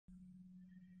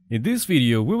In this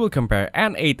video, we will compare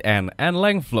N8n and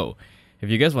Langflow. If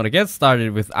you guys want to get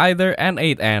started with either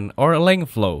N8n or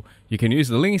Langflow, you can use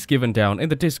the links given down in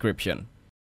the description.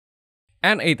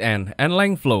 N8n and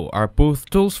Langflow are both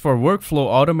tools for workflow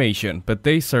automation, but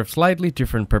they serve slightly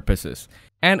different purposes.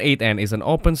 N8n is an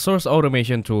open source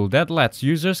automation tool that lets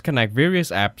users connect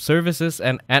various apps, services,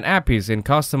 and APIs in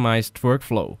customized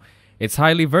workflow. It's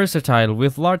highly versatile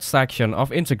with large section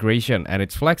of integration, and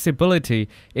its flexibility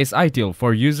is ideal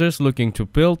for users looking to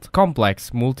build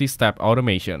complex multi-step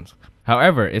automations.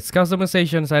 However, its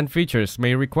customizations and features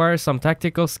may require some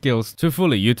tactical skills to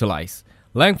fully utilize.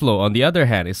 Langflow, on the other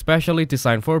hand, is specially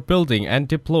designed for building and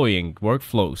deploying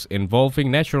workflows involving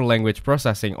natural language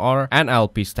processing or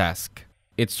NLP tasks.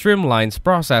 It streamlines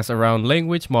process around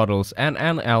language models and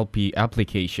NLP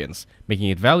applications, making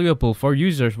it valuable for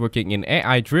users working in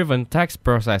AI-driven text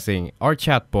processing or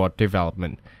chatbot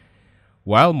development.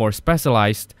 While more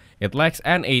specialized, it lacks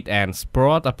N8n's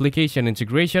broad application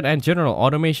integration and general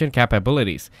automation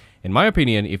capabilities. In my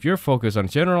opinion, if you're focused on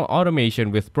general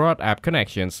automation with broad app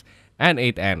connections,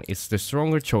 N8n is the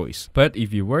stronger choice. But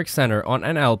if you work centered on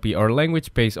NLP or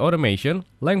language-based automation,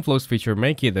 Langflow's feature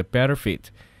make it a better fit.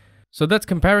 So that's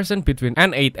comparison between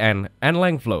N8n and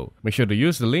Langflow. Make sure to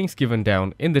use the links given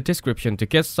down in the description to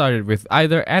get started with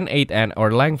either N8n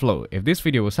or Langflow. If this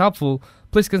video was helpful,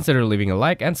 please consider leaving a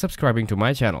like and subscribing to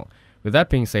my channel. With that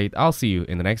being said, I'll see you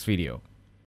in the next video.